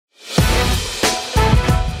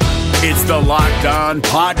It's the Locked On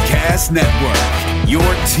Podcast Network, your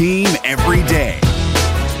team every day.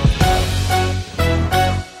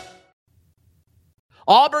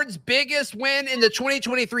 Auburn's biggest win in the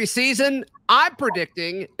 2023 season, I'm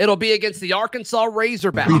predicting it'll be against the Arkansas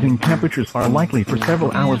Razorbacks. Freezing temperatures are likely for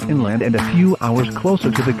several hours inland and a few hours closer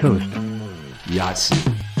to the coast. Yes.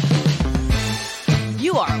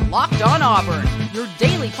 You are Locked On Auburn, your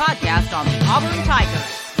daily podcast on the Auburn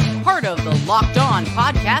Tigers. Part of the Locked On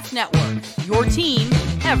Podcast Network, your team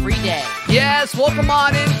every day. Yes, welcome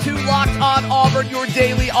on into Locked On Auburn, your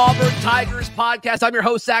daily Auburn Tigers podcast. I'm your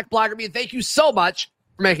host, Zach Blackerby, and thank you so much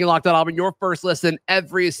for making Locked On Auburn your first listen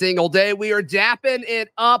every single day. We are dapping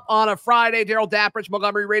it up on a Friday. Daryl Dapprich,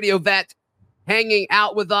 Montgomery radio vet, hanging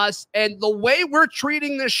out with us. And the way we're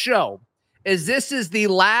treating this show is this is the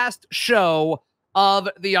last show of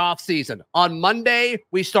the offseason. On Monday,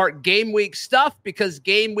 we start game week stuff because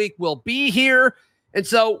game week will be here. And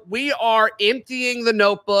so we are emptying the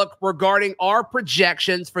notebook regarding our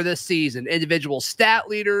projections for this season, individual stat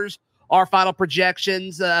leaders, our final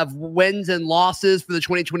projections of wins and losses for the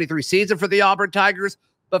 2023 season for the Auburn Tigers.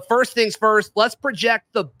 But first things first, let's project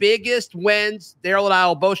the biggest wins. Daryl and I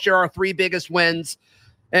will both share our three biggest wins.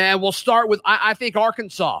 And we'll start with, I think,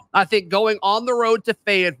 Arkansas. I think going on the road to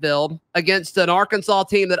Fayetteville against an Arkansas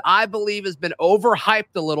team that I believe has been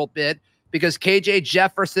overhyped a little bit because KJ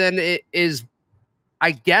Jefferson is,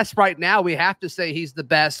 I guess right now we have to say he's the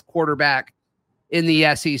best quarterback in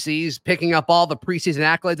the SEC. He's picking up all the preseason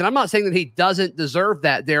accolades. And I'm not saying that he doesn't deserve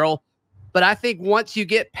that, Daryl, but I think once you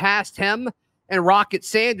get past him and Rocket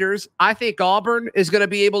Sanders, I think Auburn is going to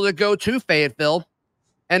be able to go to Fayetteville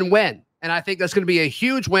and win. And I think that's going to be a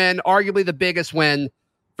huge win, arguably the biggest win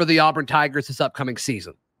for the Auburn Tigers this upcoming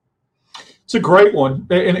season. It's a great one.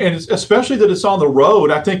 And especially that it's on the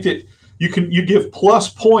road. I think that you give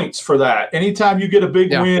plus points for that. Anytime you get a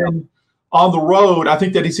big win on the road, I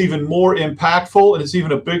think that it's even more impactful and it's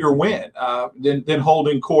even a bigger win than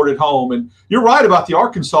holding court at home. And you're right about the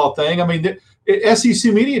Arkansas thing. I mean,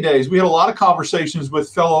 SEC Media Days, we had a lot of conversations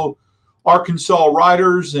with fellow Arkansas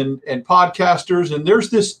writers and podcasters, and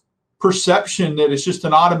there's this perception that it's just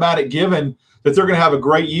an automatic given that they're going to have a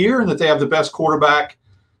great year and that they have the best quarterback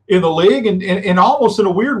in the league, and almost in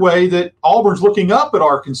a weird way that Auburn's looking up at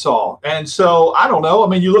Arkansas. And so I don't know. I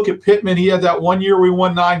mean, you look at Pittman, he had that 1 year we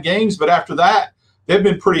won 9 games, but after that, they've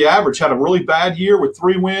been pretty average, had a really bad year with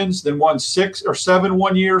 3 wins, then won 6 or 7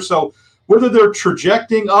 1 year. So whether they're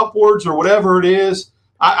trajecting upwards or whatever it is,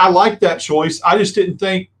 I like that choice. I just didn't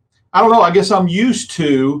think, I don't know, I guess I'm used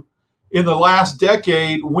to in the last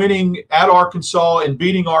decade winning at Arkansas and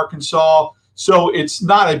beating Arkansas. So it's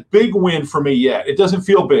not a big win for me yet. It doesn't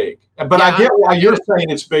feel big. But I get why you're saying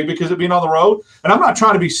it's big because of being on the road. And I'm not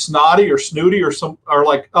trying to be snotty or snooty or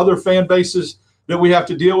like other fan bases that we have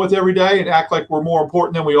to deal with every day and act like we're more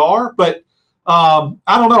important than we are. But I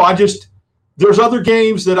don't know. There's other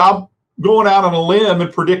games that I'm going out on a limb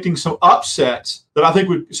and predicting some upsets that I think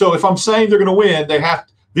would. So if I'm saying they're going to win, they have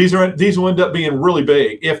to. These will end up being really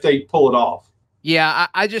big if they pull it off. Yeah,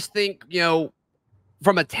 I just think,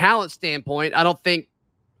 from a talent standpoint, I don't think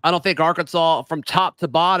Arkansas from top to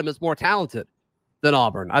bottom is more talented than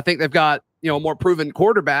Auburn. I think they've got, a more proven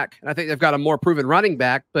quarterback, and I think they've got a more proven running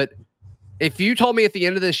back. But if you told me at the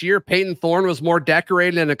end of this year Peyton Thorne was more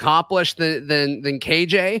decorated and accomplished than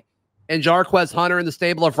KJ, and Jarquez Hunter in the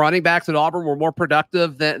stable of running backs at Auburn were more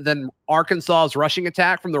productive than Arkansas's rushing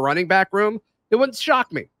attack from the running back room, it wouldn't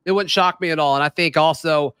shock me. It wouldn't shock me at all. And I think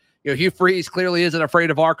also, Hugh Freeze clearly isn't afraid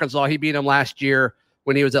of Arkansas. He beat him last year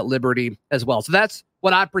when he was at Liberty as well. So that's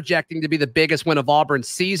what I'm projecting to be the biggest win of Auburn's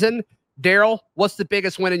season. Daryl, what's the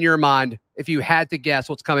biggest win in your mind if you had to guess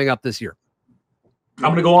what's coming up this year? I'm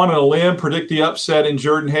going to go on a limb, predict the upset in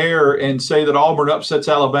Jordan-Hare, and say that Auburn upsets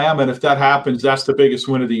Alabama. And if that happens, that's the biggest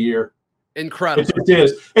win of the year. Incredible. It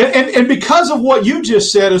is. And because of what you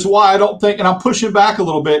just said is why I don't think, and I'm pushing back a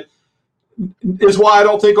little bit, is why I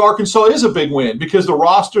don't think Arkansas is a big win, because the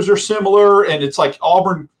rosters are similar and it's like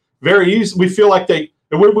Auburn very easy. We feel like we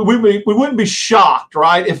wouldn't be shocked,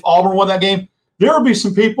 right, if Auburn won that game. There would be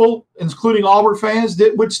some people, including Auburn fans,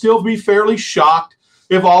 that would still be fairly shocked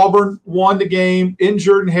if Auburn won the game in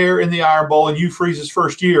Jordan-Hare in the Iron Bowl in Hugh Freeze's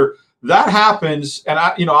first year. That happens, and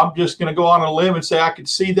I'm just going to go on a limb and say I could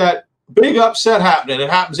see that big upset happening. It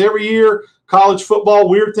happens every year. College football,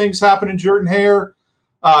 weird things happen in Jordan-Hare.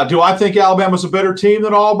 Do I think Alabama's a better team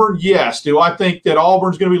than Auburn? Yes. Do I think that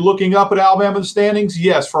Auburn's going to be looking up at Alabama in the standings?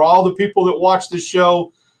 Yes. For all the people that watch this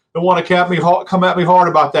show that want to come at me hard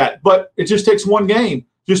about that. But it just takes one game.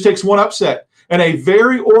 Just takes one upset. And a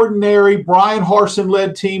very ordinary Brian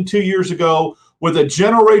Harsin-led team 2 years ago with a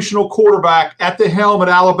generational quarterback at the helm at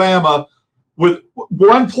Alabama with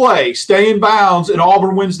one play, stay in bounds, and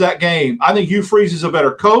Auburn wins that game. I think Hugh Freeze is a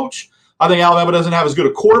better coach. I think Alabama doesn't have as good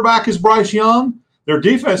a quarterback as Bryce Young. Their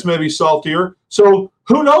defense may be saltier. So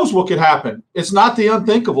who knows what could happen? It's not the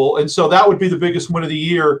unthinkable. And so that would be the biggest win of the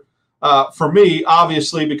year for me,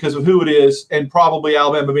 obviously, because of who it is and probably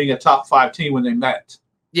Alabama being a top 5 team when they met.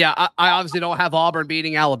 Yeah, I obviously don't have Auburn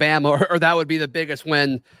beating Alabama, or that would be the biggest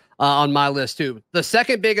win on my list too. The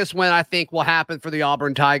second biggest win I think will happen for the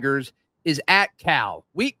Auburn Tigers is at Cal,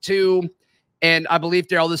 week 2. And I believe,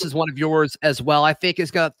 Daryl, this is one of yours as well. I think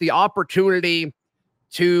it's got the opportunity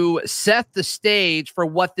to set the stage for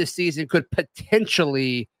what this season could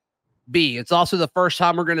potentially be. It's also the first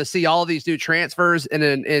time we're going to see all of these new transfers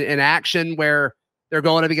in action, where they're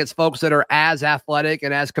going up against folks that are as athletic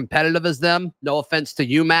and as competitive as them. No offense to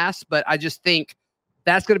UMass, but I just think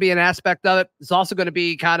that's going to be an aspect of it. It's also going to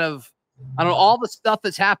be kind of, I don't know, all the stuff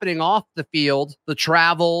that's happening off the field, the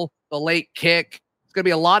travel, the late kick. It's going to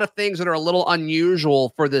be a lot of things that are a little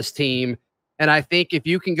unusual for this team. And I think if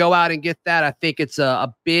you can go out and get that, I think it's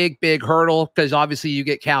a big, big hurdle, because obviously you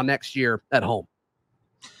get Cal next year at home.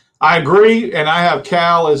 I agree, and I have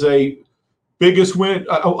Cal as a biggest win,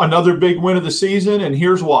 another big win of the season, and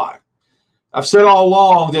here's why. I've said all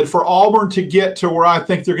along that for Auburn to get to where I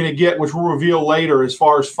think they're going to get, which we'll reveal later as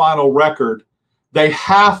far as final record, they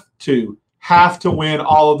have to win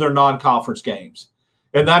all of their non-conference games,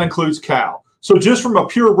 and that includes Cal. So just from a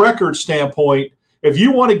pure record standpoint, if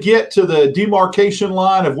you want to get to the demarcation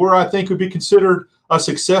line of where I think would be considered a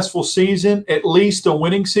successful season, at least a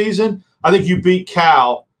winning season, I think you beat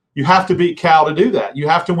Cal. You have to beat Cal to do that. You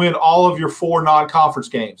have to win all of your 4 non-conference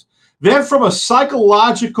games. Then from a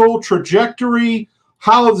psychological trajectory,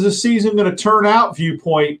 how is the season going to turn out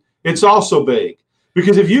viewpoint, it's also big.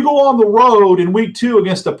 Because if you go on the road in week 2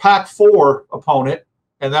 against a Pac-4 opponent,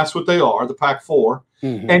 and that's what they are, the Pac-4,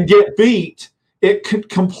 and get beat, it could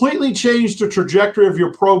completely change the trajectory of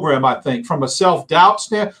your program, I think, from a self-doubt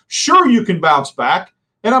standpoint. Sure, you can bounce back,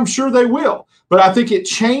 and I'm sure they will. But I think it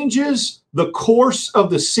changes the course of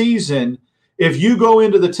the season if you go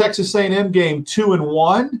into the Texas A&M game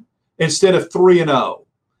 2-1 instead of 3-0.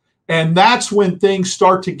 And that's when things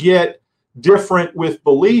start to get different with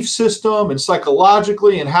belief system and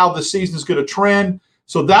psychologically and how the season is going to trend.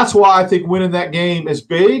 So that's why I think winning that game is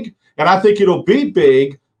big. And I think it'll be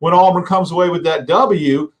big when Auburn comes away with that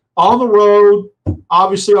W on the road,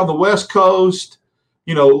 obviously on the West Coast,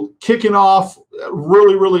 kicking off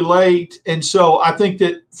really, really late. And so I think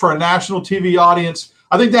that for a national TV audience,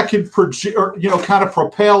 I think that could, kind of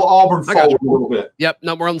propel Auburn forward a little bit. Yep.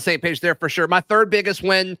 No, we're on the same page there for sure. My third biggest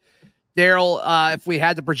win, Daryl, if we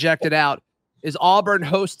had to project it out, is Auburn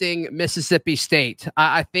hosting Mississippi State.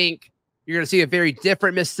 I think you're going to see a very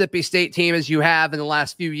different Mississippi State team as you have in the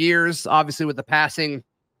last few years, obviously with the passing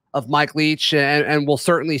of Mike Leach, and we'll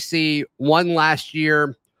certainly see one last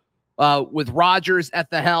year with Rodgers at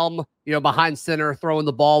the helm, behind center, throwing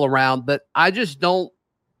the ball around. But I just don't.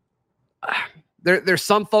 There's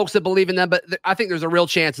some folks that believe in them, but I think there's a real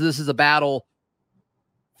chance this is a battle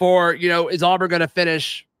for, is Auburn going to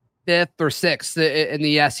finish 5th or 6th in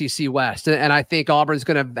the SEC West? And I think Auburn's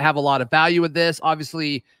going to have a lot of value with this.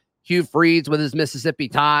 Obviously, Hugh Freeze with his Mississippi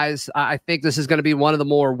ties. I think this is going to be one of the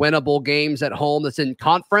more winnable games at home that's in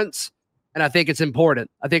conference. And I think it's important.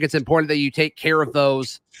 I think it's important that you take care of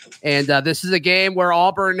those. And this is a game where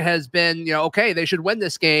Auburn has been, okay, they should win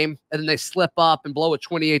this game. And then they slip up and blow a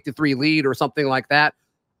 28-3 lead or something like that.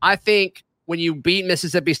 I think when you beat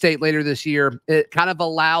Mississippi State later this year, it kind of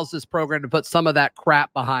allows this program to put some of that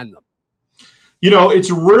crap behind them.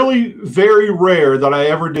 It's really very rare that I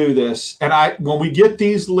ever do this. And when we get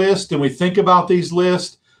these lists and we think about these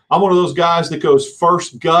lists, I'm one of those guys that goes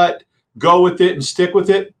first gut, go with it and stick with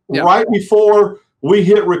it. Yep. Right before we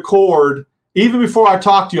hit record, even before I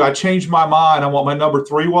talked to you, I changed my mind on what my number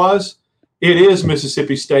 3 was. It is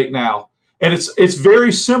Mississippi State now. And it's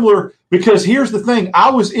very similar, because here's the thing. I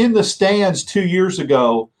was in the stands 2 years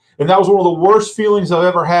ago, and that was one of the worst feelings I've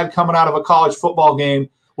ever had coming out of a college football game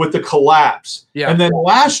with the collapse. Yeah. And then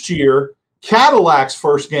last year, Cadillac's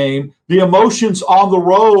first game, the emotions on the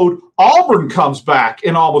road, Auburn comes back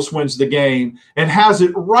and almost wins the game and has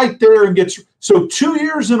it right there and gets – so 2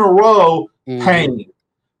 years in a row, pain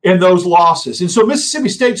in those losses. And so Mississippi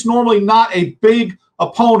State's normally not a big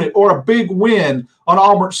opponent or a big win on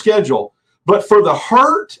Auburn's schedule. But for the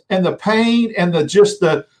hurt and the pain and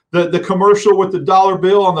the commercial with the dollar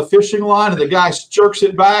bill on the fishing line and the guy jerks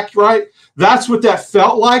it back, right? That's what that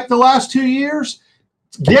felt like the last 2 years.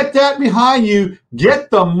 Get that behind you.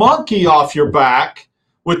 Get the monkey off your back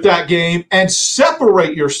with that game and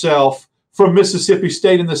separate yourself from Mississippi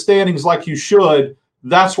State in the standings like you should.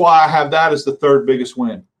 That's why I have that as the third biggest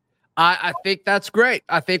win. I think that's great.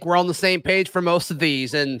 I think we're on the same page for most of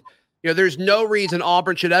these. And, there's no reason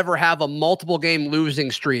Auburn should ever have a multiple game losing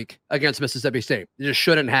streak against Mississippi State. It just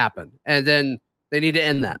shouldn't happen. And then they need to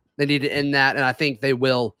end that. And I think they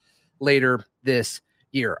will later this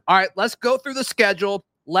year. All right, let's go through the schedule.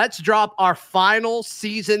 Let's drop our final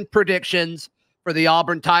season predictions for the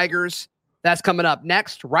Auburn Tigers. That's coming up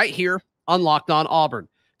next right here on Locked On Auburn.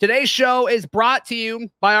 Today's show is brought to you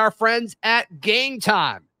by our friends at Game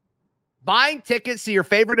Time. Buying tickets to your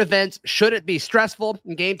favorite events shouldn't be stressful,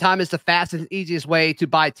 and Game Time is the fastest and easiest way to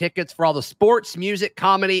buy tickets for all the sports, music,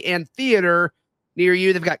 comedy, and theater near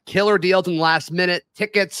you. They've got killer deals in the last minute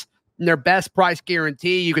tickets and their best price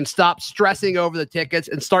guarantee. You can stop stressing over the tickets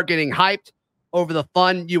and start getting hyped over the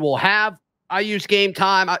fun you will have. I use Game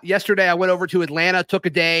Time. Yesterday, I went over to Atlanta, took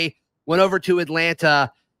a day, went over to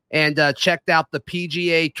Atlanta, and checked out the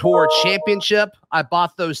PGA Tour Championship. I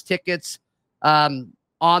bought those tickets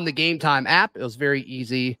on the Game Time app. It was very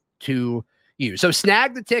easy to use. So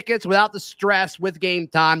snag the tickets without the stress with Game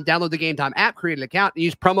Time. Download the Game Time app, create an account, and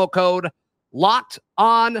use promo code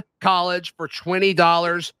LOCKEDONCOLLEGE for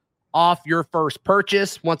 $20 off your first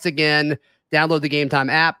purchase. Once again, download the Game Time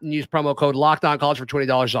app and use promo code LOCKEDONCOLLEGE for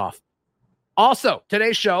 $20 off. Also,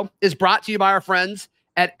 today's show is brought to you by our friends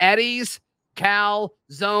at Eddie's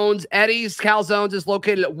Calzones. Eddie's Calzones is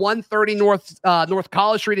located at 130 North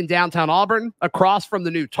College Street in downtown Auburn, across from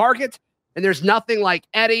the new Target. And there's nothing like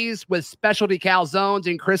Eddie's, with specialty calzones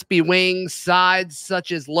and crispy wings, sides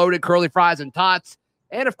such as loaded curly fries and tots,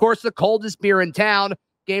 and of course the coldest beer in town.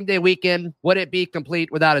 Game day weekend wouldn't be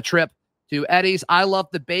complete without a trip to Eddie's. I love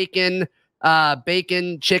the bacon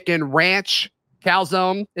chicken ranch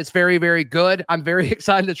calzone. It's very, very good. I'm very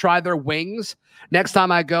excited to try their wings next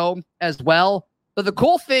time I go as well. But the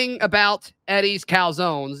cool thing about Eddie's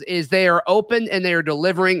Calzones is they are open and they are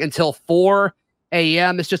delivering until 4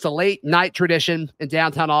 a.m. It's just a late night tradition in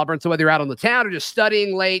downtown Auburn. So whether you're out on the town or just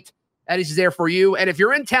studying late, Eddie's is there for you. And if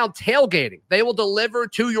you're in town tailgating, they will deliver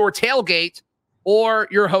to your tailgate or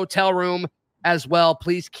your hotel room as well.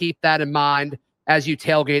 Please keep that in mind as you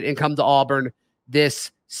tailgate and come to Auburn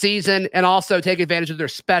this season. And also take advantage of their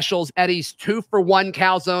specials. Eddie's 2-for-1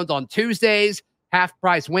 calzones on Tuesdays,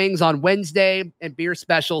 half-price wings on Wednesday, and beer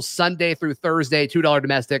specials Sunday through Thursday, $2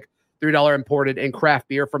 domestic, $3 imported, and craft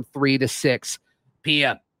beer from 3 to 6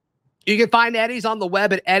 p.m. You can find Eddie's on the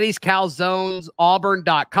web at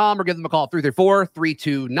eddiescalzonesauburn.com or give them a call at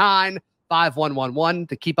 334-329-5111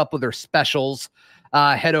 to keep up with their specials.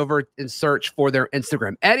 Head over and search for their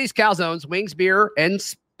Instagram. Eddie's Calzones, wings, beer, and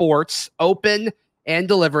sports, open and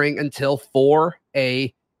delivering until 4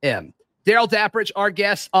 a.m. Daryl Dapprich, our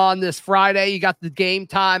guest on this Friday. You got the Game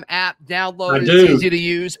Time app downloaded. It's easy to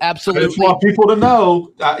use. Absolutely. I just want people to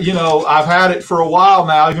know, I've had it for a while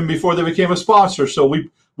now, even before they became a sponsor. So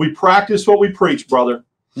we practice what we preach, brother.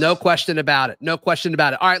 No question about it. No question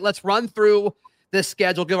about it. All right, let's run through this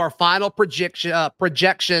schedule, give our final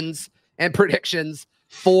projections and predictions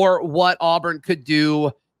for what Auburn could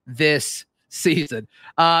do this season.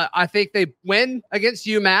 I think they win against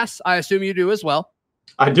UMass. I assume you do as well.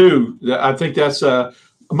 I do. I think that's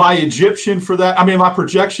my Egyptian for that. I mean, my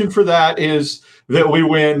projection for that is that we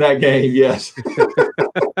win that game. Yes.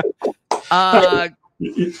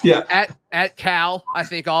 Yeah. At Cal, I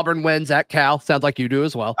think Auburn wins at Cal. Sounds like you do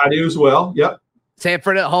as well. I do as well. Yep.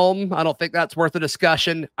 Sanford at home. I don't think that's worth a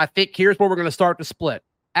discussion. I think here's where we're going to start to split.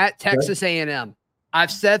 At Texas A&M.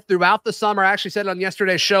 I've said throughout the summer, I actually said it on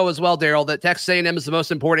yesterday's show as well, Daryl, that Texas A&M is the most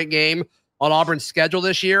important game on Auburn's schedule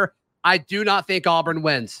this year. I do not think Auburn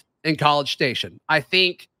wins in College Station. I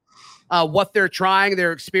think what they're trying,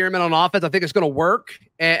 their experiment on offense, I think it's going to work.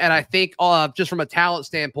 And I think just from a talent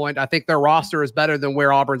standpoint, I think their roster is better than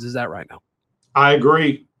where Auburn's is at right now. I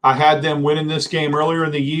agree. I had them winning this game earlier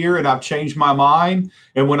in the year, and I've changed my mind.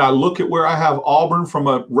 And when I look at where I have Auburn from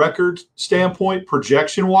a record standpoint,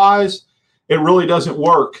 projection-wise, it really doesn't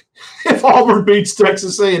work. If Auburn beats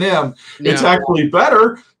Texas A&M, it's actually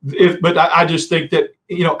better. But I just think that,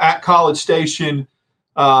 at College Station,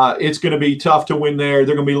 it's going to be tough to win there.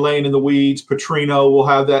 They're going to be laying in the weeds. Petrino will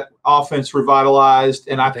have that offense revitalized,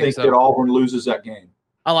 and I think that Auburn loses that game.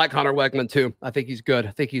 I like Connor Wegman, too. I think he's good.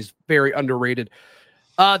 I think he's very underrated.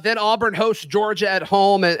 Then Auburn hosts Georgia at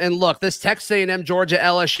home. And look, this Texas A&M, Georgia,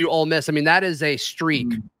 LSU, Ole Miss, I mean, that is a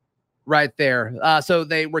streak right there. So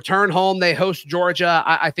they return home. They host Georgia.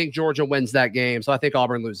 I think Georgia wins that game. So I think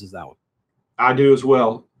Auburn loses that one. I do as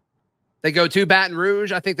well. They go to Baton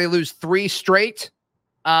Rouge. I think they lose 3 straight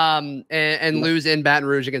and lose in Baton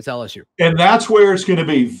Rouge against LSU. And that's where it's going to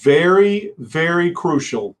be very, very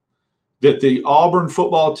crucial that the Auburn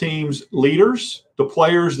football team's leaders, the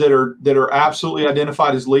players that are absolutely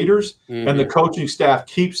identified as leaders, and the coaching staff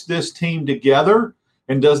keeps this team together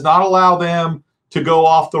and does not allow them to go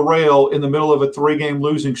off the rail in the middle of a 3-game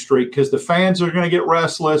losing streak, because the fans are going to get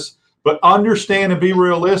restless. But understand and be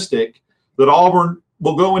realistic that Auburn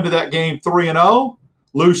will go into that game 3-0,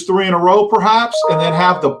 lose 3 in a row perhaps, and then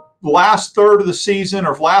have the last third of the season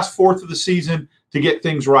or last fourth of the season to get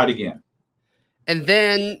things right again. And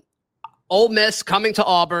then Ole Miss coming to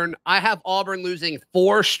Auburn. I have Auburn losing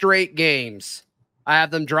 4 straight games. I have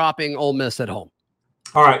them dropping Ole Miss at home.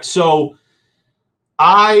 All right, so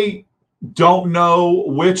I don't know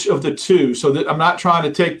which of the two. So that I'm not trying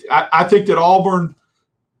to take – I think that Auburn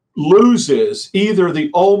loses either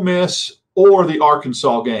the Ole Miss or the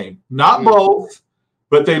Arkansas game. Not both,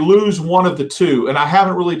 but they lose one of the two. And I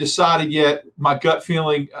haven't really decided yet my gut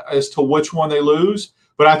feeling as to which one they lose.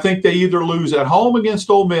 But I think they either lose at home against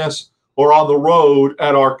Ole Miss or on the road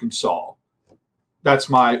at Arkansas.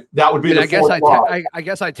 That would be the fourth loss. I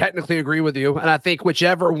guess I technically agree with you. And I think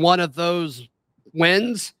whichever one of those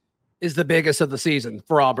wins is the biggest of the season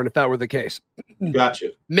for Auburn, if that were the case. Gotcha.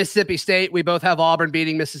 Mississippi State, we both have Auburn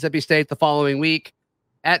beating Mississippi State the following week.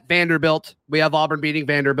 At Vanderbilt, we have Auburn beating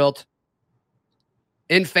Vanderbilt.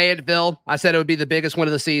 In Fayetteville, I said it would be the biggest win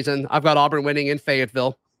of the season. I've got Auburn winning in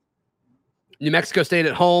Fayetteville. New Mexico State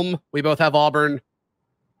at home, we both have Auburn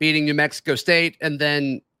beating New Mexico State. And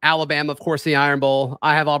then Alabama, of course, the Iron Bowl.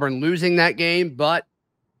 I have Auburn losing that game, but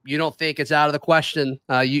you don't think it's out of the question.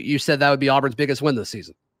 You said that would be Auburn's biggest win this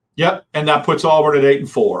season. Yep, and that puts Auburn at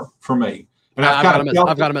 8-4 for me. And I've got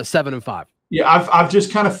them at 7-5. Yeah, I've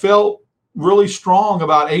just kind of felt really strong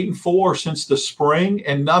about 8-4 since the spring,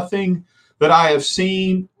 and nothing that I have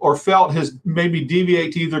seen or felt has made me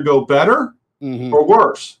deviate to either go better or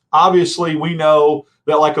worse. Obviously, we know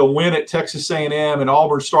that like a win at Texas A&M and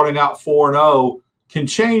Auburn starting out 4-0 can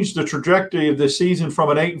change the trajectory of this season from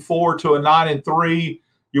an 8-4 to a 9-3.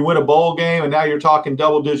 You win a bowl game, and now you're talking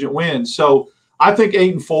double-digit wins. So I think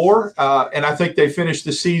 8-4, and I think they finished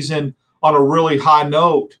the season on a really high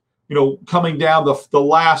note, coming down the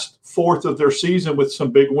last fourth of their season with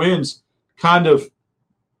some big wins, kind of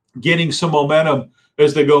getting some momentum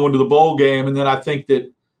as they go into the bowl game. And then I think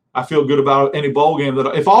that I feel good about any bowl game.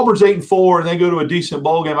 That if Auburn's 8-4 and they go to a decent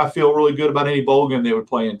bowl game, I feel really good about any bowl game they would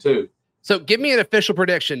play in too. So give me an official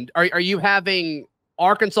prediction. Are you having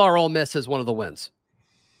Arkansas or Ole Miss as one of the wins?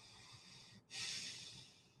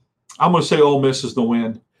 I'm going to say Ole Miss is the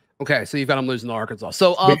win. Okay, so you've got them losing to Arkansas.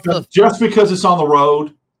 So just because it's on the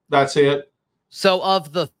road, that's it. So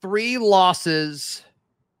of the 3 losses,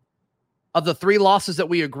 that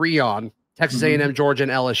we agree on, Texas A&M, Georgia,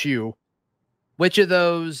 and LSU, which of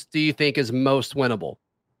those do you think is most winnable?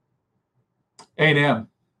 A&M.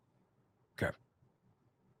 Okay.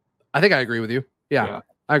 I think I agree with you. Yeah.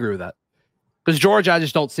 I agree with that. Because Georgia, I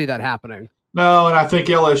just don't see that happening. No, and I think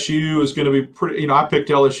LSU is going to be pretty. I picked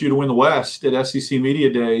LSU to win the West at SEC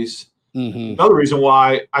Media Days. Another reason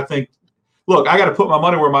why I think, look, I got to put my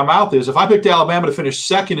money where my mouth is. If I picked Alabama to finish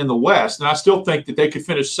second in the West, and I still think that they could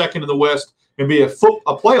finish second in the West and be a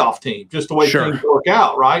playoff team, just the way things work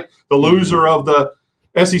out, right? The loser of the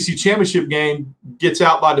SEC championship game gets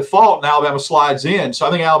out by default, and Alabama slides in. So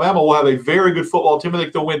I think Alabama will have a very good football team. I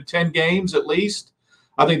think they'll win 10 games at least.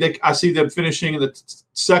 I see them finishing in the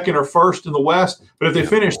second or first in the West. But if they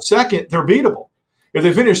finish second, they're beatable. If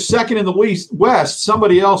they finish second in the West,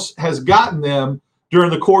 somebody else has gotten them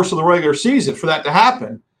during the course of the regular season for that to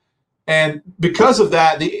happen. And because of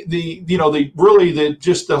that,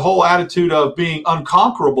 the whole attitude of being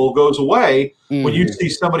unconquerable goes away when you see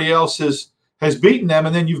somebody else has beaten them,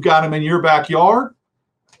 and then you've got them in your backyard.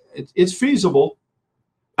 It's feasible.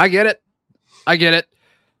 I get it.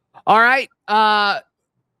 All right.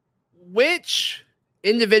 Which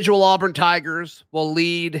individual Auburn Tigers will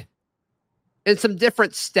lead in some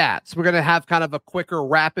different stats? We're going to have kind of a quicker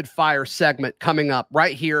rapid fire segment coming up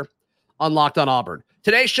right here on Locked on Auburn.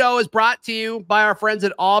 Today's show is brought to you by our friends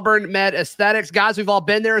at Auburn Med Aesthetics. Guys, we've all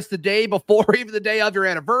been there. It's the day before, even the day of your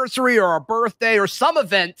anniversary or a birthday or some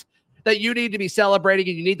event that you need to be celebrating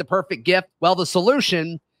and you need the perfect gift. Well, the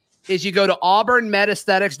solution is you go to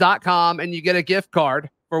auburnmedaesthetics.com and you get a gift card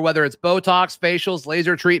for whether it's Botox, facials,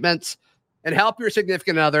 laser treatments, and help your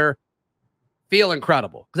significant other feel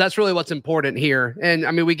incredible. Because that's really what's important here. And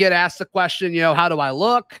I mean, we get asked the question, how do I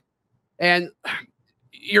look? And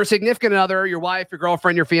your significant other, your wife, your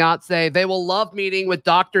girlfriend, your fiance, they will love meeting with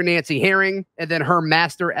Dr. Nancy Herring and then her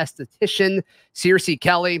master esthetician, Circe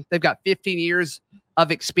Kelly. They've got 15 years of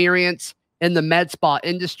experience in the med spa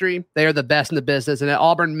industry. They are the best in the business. And at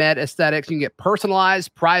Auburn Med Aesthetics, you can get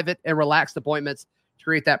personalized, private, and relaxed appointments to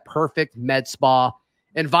create that perfect med spa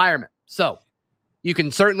environment. So you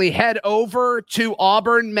can certainly head over to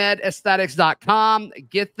auburnmedaesthetics.com,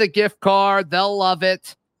 get the gift card. They'll love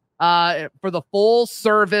it for the full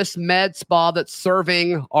service med spa that's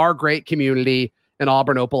serving our great community in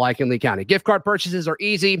Auburn, Opelika, and Lee County. Gift card purchases are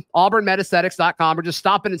easy. auburnmedaesthetics.com, or just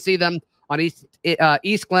stop in and see them on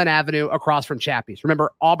East Glen Avenue across from Chappie's.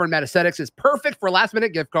 Remember, Auburn Med Aesthetics is perfect for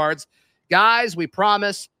last-minute gift cards. Guys, we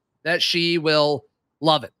promise that she will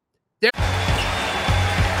love it.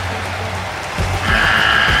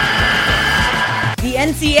 The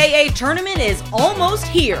NCAA tournament is almost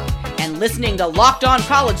here, and listening to Locked On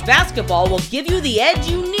College Basketball will give you the edge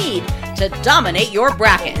you need to dominate your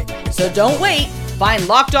bracket. So don't wait. Find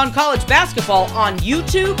Locked On College Basketball on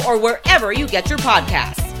YouTube or wherever you get your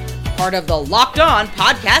podcasts. Part of the Locked On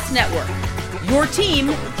Podcast Network. Your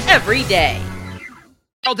team every day.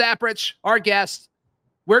 Carl Dapprich, our guest.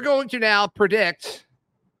 We're going to now predict,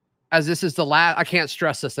 as this is the last, I can't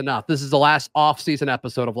stress this enough, this is the last off-season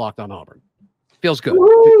episode of Locked On Auburn. Feels good.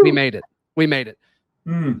 We made it. We made it.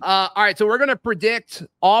 All right, so we're going to predict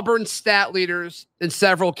Auburn stat leaders in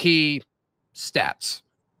several key stats.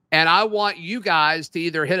 And I want you guys to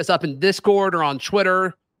either hit us up in Discord or on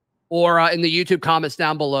Twitter or in the YouTube comments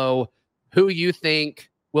down below who you think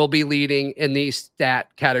will be leading in these stat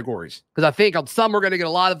categories. Because I think on some we're going to get a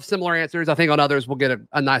lot of similar answers. I think on others we'll get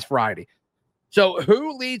a nice variety. So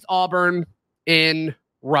who leads Auburn in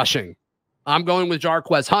rushing? I'm going with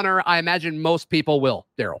Jarquez Hunter. I imagine most people will,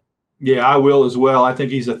 Daryl. Yeah, I will as well. I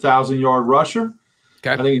think he's a 1,000-yard rusher.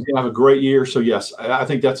 Okay. I think he's going to have a great year. So, yes, I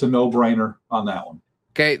think that's a no-brainer on that one.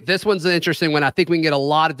 Okay, this one's an interesting one. I think we can get a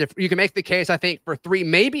lot of different. You can make the case, I think, for 3,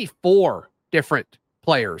 maybe 4 different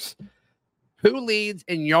players. Who leads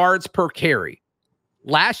in yards per carry?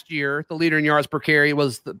 Last year, the leader in yards per carry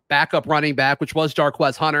was the backup running back, which was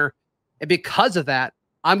Jarquez Hunter. And because of that,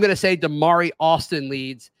 I'm going to say Damari Austin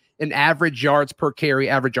leads in average yards per carry,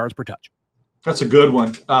 average yards per touch. That's a good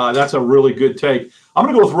one. That's a really good take. I'm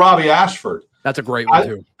going to go with Robbie Ashford. That's a great one,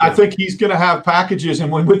 too. I think he's going to have packages,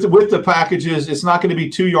 and with the packages, it's not going to be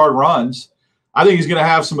 2-yard runs. I think he's going to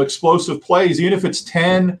have some explosive plays. Even if it's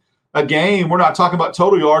 10 a game, we're not talking about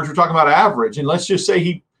total yards. We're talking about average. And let's just say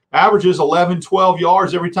he averages 11, 12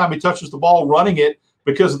 yards every time he touches the ball running it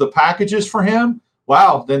because of the packages for him.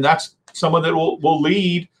 Wow, then that's someone that will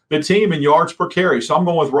lead the team in yards per carry. So I'm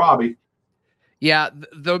going with Robbie. Yeah,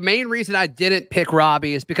 the main reason I didn't pick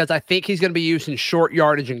Robbie is because I think he's going to be used in short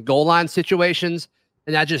yardage and goal line situations,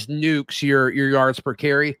 and that just nukes your yards per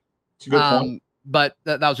carry. It's a good point. But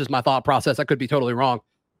that was just my thought process. I could be totally wrong.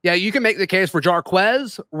 Yeah, you can make the case for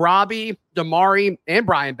Jarquez, Robbie, Damari, and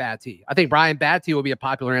Brian Batty. I think Brian Batty will be a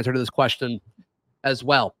popular answer to this question as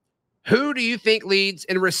well. Who do you think leads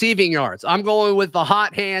in receiving yards? I'm going with the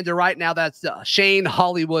hot hand, and right now that's Shane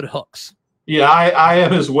Hollywood Hooks. Yeah, I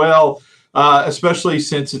am as well. Especially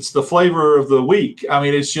since it's the flavor of the week. I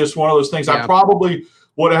mean, it's just one of those things. Yeah. I probably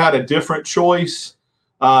would have had a different choice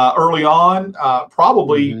early on,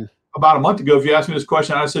 probably about a month ago. If you asked me this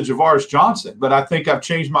question, I said Javaris Johnson. But I think I've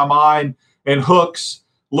changed my mind, and Hooks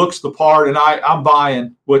looks the part, and I'm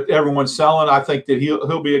buying what everyone's selling. I think that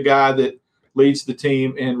he'll be a guy that leads the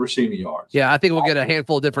team in receiving yards. Yeah, I think we'll get a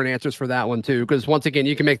handful of different answers for that one, too, because once again,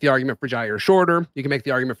 you can make the argument for Jair Shorter. You can make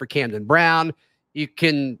the argument for Camden Brown. You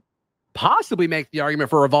can possibly make the argument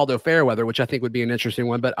for Rivaldo Fairweather, which I think would be an interesting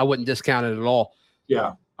one, but I wouldn't discount it at all. Yeah.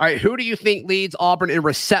 All right. Who do you think leads Auburn in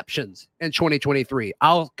receptions in 2023?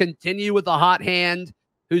 I'll continue with the hot hand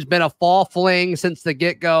who's been a fall fling since the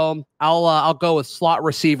get-go. I'll go with slot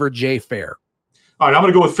receiver Jay Fair. All right. I'm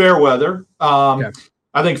going to go with Fairweather. Okay.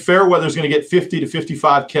 I think Fairweather's going to get 50 to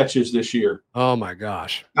 55 catches this year. Oh my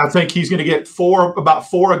gosh. I think he's going to get about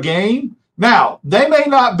 4 a game. Now, they may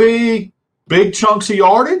not be big chunks of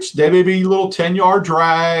yardage. They may be little 10-yard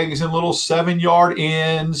drags and little 7-yard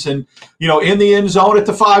ends. And, in the end zone at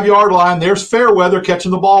the 5-yard line, there's Fairweather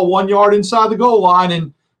catching the ball 1 yard inside the goal line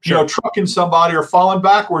and, trucking somebody or falling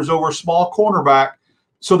backwards over a small cornerback.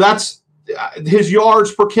 So that's his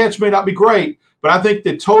yards per catch may not be great, but I think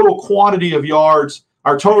the total quantity of yards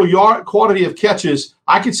or total yard quantity of catches,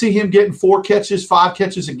 I could see him getting 4 catches, 5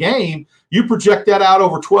 catches a game. You project that out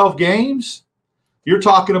over 12 games. You're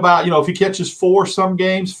talking about, if he catches 4 some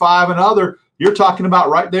games, 5 another, you're talking about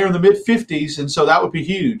right there in the mid-50s, and so that would be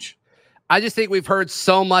huge. I just think we've heard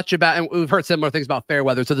so much about, and we've heard similar things about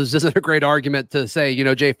Fairweather, so this isn't a great argument to say,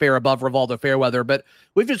 Jay Fair above Rivaldo Fairweather, but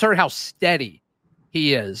we've just heard how steady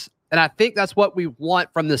he is. And I think that's what we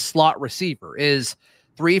want from this slot receiver is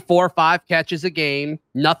 3, 4, 5 catches a game,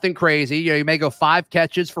 nothing crazy. You may go 5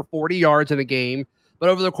 catches for 40 yards in a game, but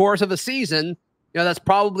over the course of a season, that's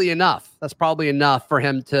probably enough. That's probably enough for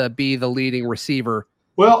him to be the leading receiver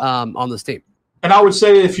on this team. And I would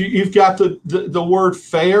say if you've got the word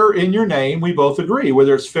fair in your name, we both agree,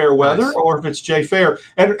 whether it's Fairweather or if it's Jay Fair.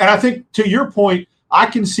 And I think to your point, I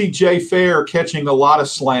can see Jay Fair catching a lot of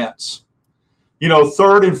slants.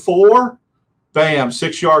 3rd and 4, bam,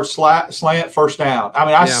 6-yard slant, first down. I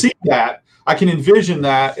mean, I see that. I can envision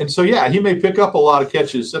that. And so, he may pick up a lot of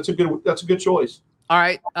catches. That's a good choice. All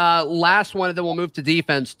right. Last one, and then we'll move to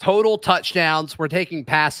defense. Total touchdowns. We're taking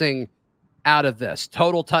passing out of this.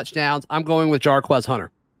 Total touchdowns. I'm going with Jarquez Hunter.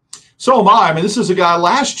 So am I. I mean, this is a guy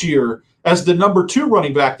last year as the number 2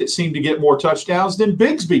 running back that seemed to get more touchdowns than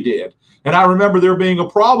Bigsby did. And I remember there being a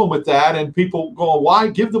problem with that and people going, why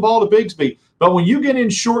give the ball to Bigsby? But when you get in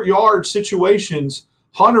short yard situations,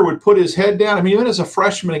 Hunter would put his head down. I mean, even as a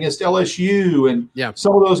freshman against LSU and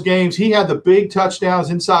some of those games, he had the big touchdowns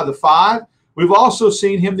inside the 5. We've also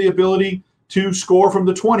seen him the ability to score from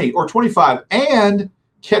the 20 or 25 and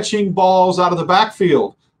catching balls out of the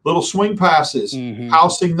backfield, little swing passes,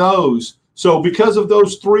 housing those. So because of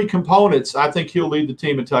those 3 components, I think he'll lead the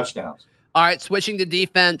team in touchdowns. All right, switching to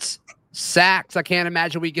defense, sacks. I can't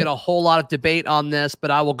imagine we get a whole lot of debate on this,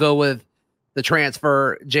 but I will go with the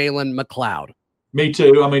transfer, Jalen McLeod. Me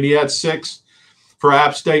too. I mean, he had 6 for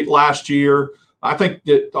App State last year. I think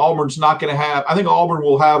that Auburn's not going to have – I think Auburn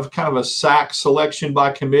will have kind of a sack selection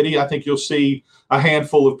by committee. I think you'll see a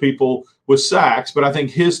handful of people with sacks, but I think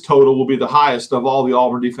his total will be the highest of all the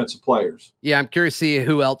Auburn defensive players. Yeah, I'm curious to see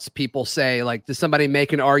who else people say. Like, does somebody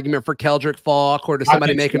make an argument for Keldrick Falk, or does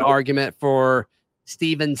somebody make an argument for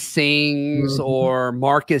Steven Sings or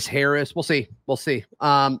Marcus Harris? We'll see.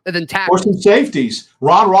 And then tackle. Or some safeties.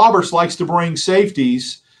 Ron Roberts likes to bring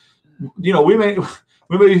safeties. We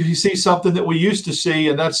may see something that we used to see,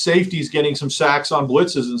 and that's safeties getting some sacks on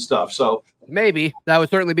blitzes and stuff. So maybe that would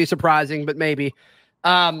certainly be surprising, but maybe.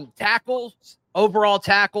 Tackles, overall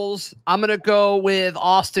tackles. I'm going to go with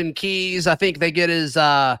Austin Keys. I think they get him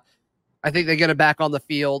back on the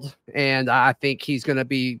field, and I think he's going to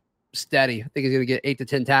be steady. I think he's going to get 8 to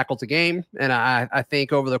 10 tackles a game, and I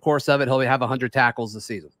think over the course of it, he'll have 100 tackles this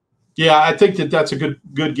season. Yeah, I think that's a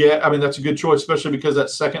good get. I mean, that's a good choice, especially because that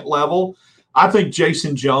second level. I think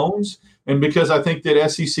Jason Jones, and because I think that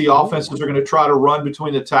SEC offenses are going to try to run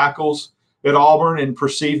between the tackles at Auburn and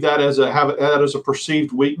perceive that as a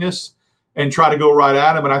perceived weakness and try to go right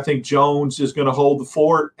at him. And I think Jones is going to hold the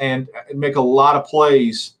fort and make a lot of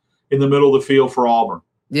plays in the middle of the field for Auburn.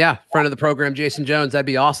 Yeah, friend of the program, Jason Jones. That'd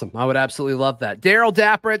be awesome. I would absolutely love that. Daryl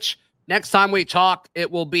Dapprich, next time we talk,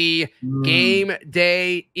 it will be game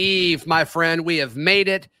day eve, my friend. We have made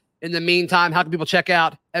it. In the meantime, how can people check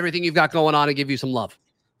out everything you've got going on and give you some love?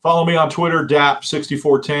 Follow me on Twitter,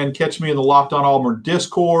 DAP6410. Catch me in the Locked On Auburn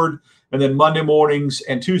Discord. And then Monday mornings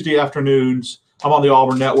and Tuesday afternoons, I'm on the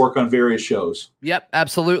Auburn Network on various shows. Yep,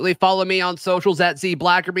 absolutely. Follow me on socials at Z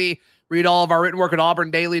Blackerby. Read all of our written work at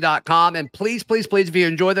auburndaily.com. And please, please, please, if you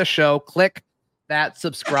enjoy the show, click that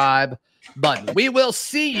subscribe button. We will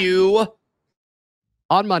see you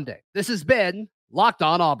on Monday. This has been Locked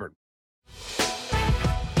On Auburn.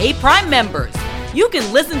 Hey, Prime members, you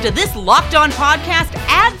can listen to this Locked On podcast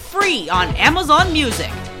ad-free on Amazon Music.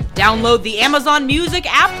 Download the Amazon Music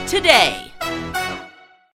app today.